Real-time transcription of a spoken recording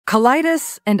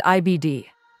Colitis and IBD.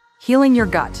 Healing your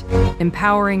gut,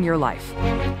 empowering your life.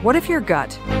 What if your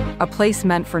gut, a place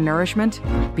meant for nourishment,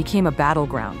 became a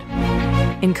battleground?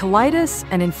 In colitis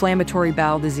and inflammatory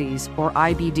bowel disease, or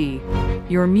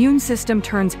IBD, your immune system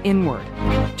turns inward,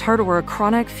 toward a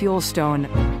chronic fuel stone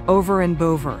over and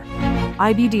over.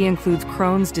 IBD includes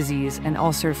Crohn's disease and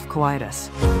ulcerative colitis.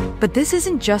 But this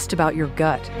isn't just about your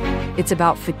gut. It's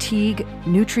about fatigue,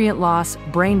 nutrient loss,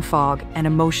 brain fog, and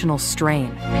emotional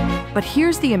strain. But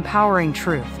here's the empowering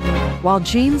truth. While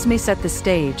genes may set the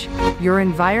stage, your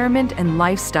environment and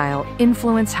lifestyle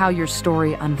influence how your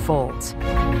story unfolds.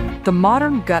 The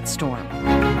modern gut storm.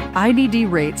 IBD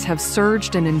rates have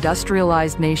surged in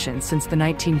industrialized nations since the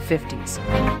 1950s,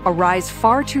 a rise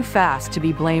far too fast to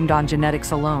be blamed on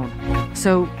genetics alone.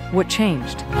 So, what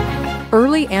changed?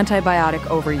 Early antibiotic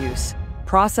overuse,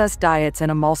 processed diets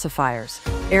and emulsifiers,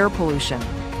 air pollution,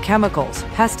 chemicals,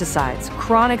 pesticides,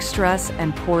 chronic stress,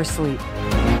 and poor sleep.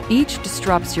 Each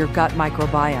disrupts your gut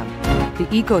microbiome, the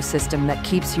ecosystem that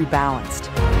keeps you balanced.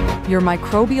 Your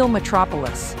microbial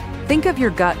metropolis. Think of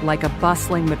your gut like a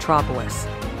bustling metropolis,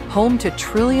 home to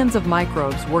trillions of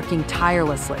microbes working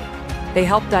tirelessly. They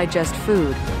help digest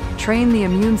food, train the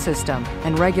immune system,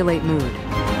 and regulate mood.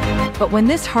 But when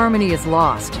this harmony is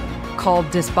lost, called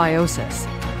dysbiosis,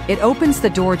 it opens the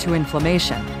door to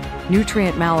inflammation,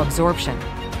 nutrient malabsorption,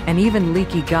 and even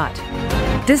leaky gut.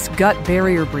 This gut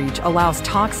barrier breach allows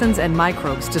toxins and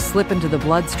microbes to slip into the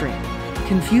bloodstream,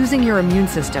 confusing your immune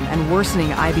system and worsening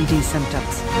IBD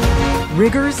symptoms.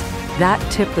 Rigors that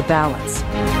tip the balance.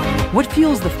 What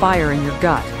fuels the fire in your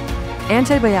gut?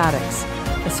 Antibiotics,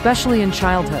 especially in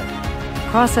childhood.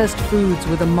 Processed foods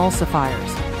with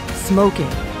emulsifiers. Smoking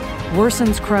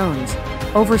worsens Crohn's.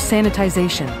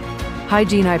 Over-sanitization.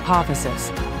 Hygiene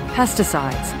hypothesis.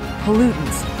 Pesticides,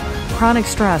 pollutants, chronic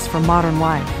stress from modern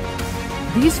life.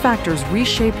 These factors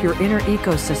reshape your inner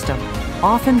ecosystem,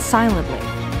 often silently,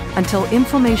 until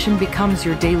inflammation becomes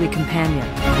your daily companion.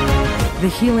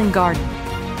 The healing garden.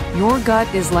 Your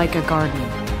gut is like a garden.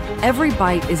 Every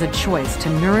bite is a choice to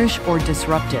nourish or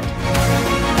disrupt it.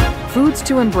 Foods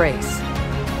to embrace.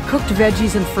 Cooked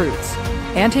veggies and fruits.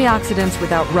 Antioxidants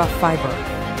without rough fiber.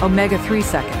 Omega-3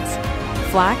 seconds.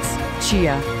 Flax,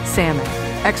 chia, salmon.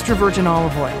 Extra virgin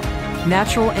olive oil.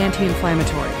 Natural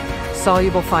anti-inflammatory.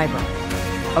 Soluble fiber.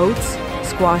 Oats,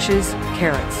 squashes,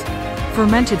 carrots.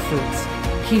 Fermented foods.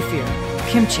 Kefir,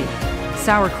 kimchi,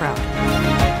 sauerkraut.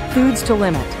 Foods to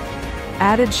limit.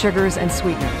 Added sugars and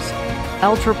sweeteners.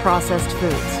 Ultra-processed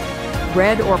foods.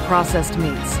 Red or processed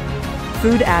meats.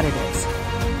 Food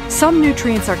additives. Some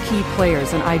nutrients are key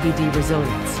players in IBD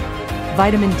resilience.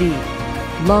 Vitamin D,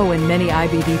 low in many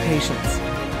IBD patients.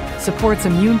 Supports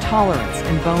immune tolerance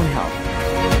and bone health.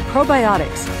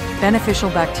 Probiotics, beneficial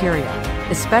bacteria,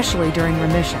 especially during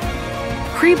remission.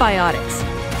 Prebiotics,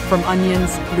 from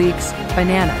onions, leeks,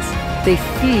 bananas. They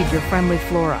feed your friendly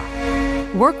flora.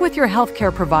 Work with your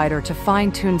healthcare provider to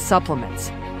fine-tune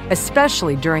supplements,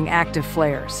 especially during active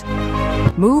flares.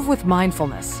 Move with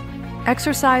mindfulness.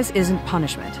 Exercise isn't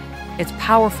punishment, it's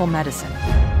powerful medicine.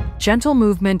 Gentle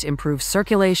movement improves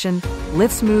circulation,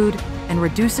 lifts mood, and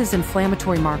reduces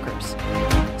inflammatory markers.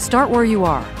 Start where you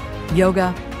are: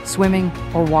 yoga, swimming,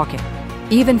 or walking.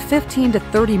 Even 15 to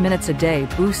 30 minutes a day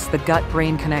boosts the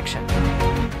gut-brain connection.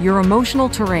 Your emotional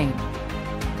terrain.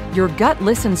 Your gut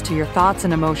listens to your thoughts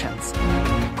and emotions.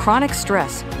 Chronic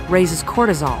stress raises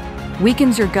cortisol,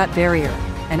 weakens your gut barrier,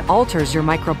 and alters your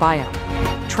microbiome.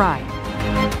 Try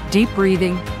deep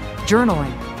breathing,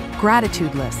 journaling,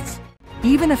 gratitude lists.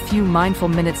 Even a few mindful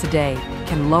minutes a day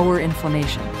can lower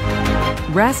inflammation.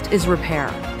 Rest is repair.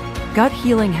 Gut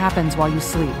healing happens while you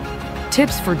sleep.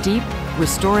 Tips for deep,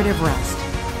 restorative rest.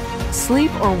 Sleep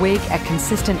or wake at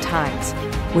consistent times,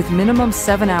 with minimum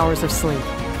 7 hours of sleep.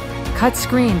 Cut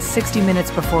screens 60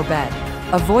 minutes before bed.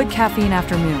 Avoid caffeine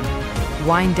after noon.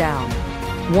 Wind down.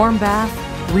 Warm bath,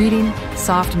 reading,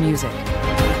 soft music.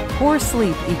 Poor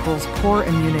sleep equals poor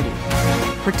immunity.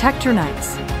 Protect your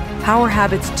nights. Power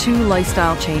Habits 2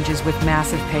 lifestyle changes with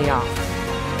massive payoff.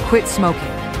 Quit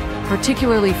smoking,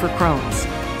 particularly for Crohn's.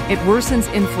 It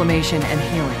worsens inflammation and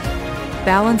healing.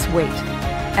 Balance weight.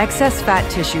 Excess fat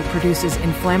tissue produces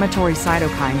inflammatory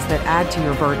cytokines that add to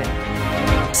your burden.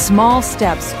 Small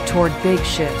steps toward big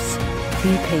shifts.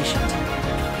 Be patient.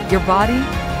 Your body,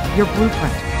 your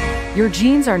blueprint. Your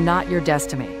genes are not your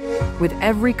destiny. With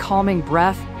every calming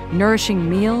breath, nourishing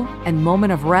meal, and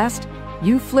moment of rest,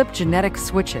 you flip genetic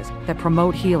switches that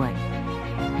promote healing.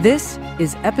 This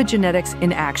is epigenetics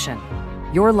in action.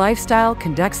 Your lifestyle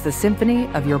conducts the symphony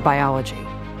of your biology.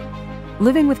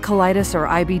 Living with colitis or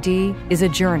IBD is a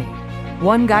journey,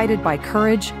 one guided by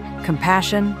courage,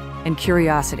 compassion, and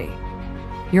curiosity.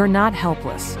 You're not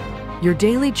helpless. Your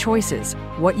daily choices,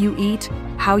 what you eat,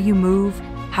 how you move,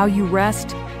 how you rest,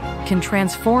 can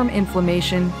transform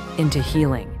inflammation into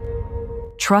healing.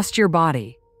 Trust your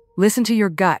body. Listen to your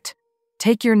gut.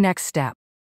 Take your next step.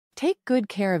 Take good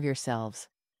care of yourselves,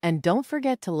 and don't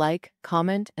forget to like,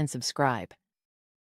 comment, and subscribe.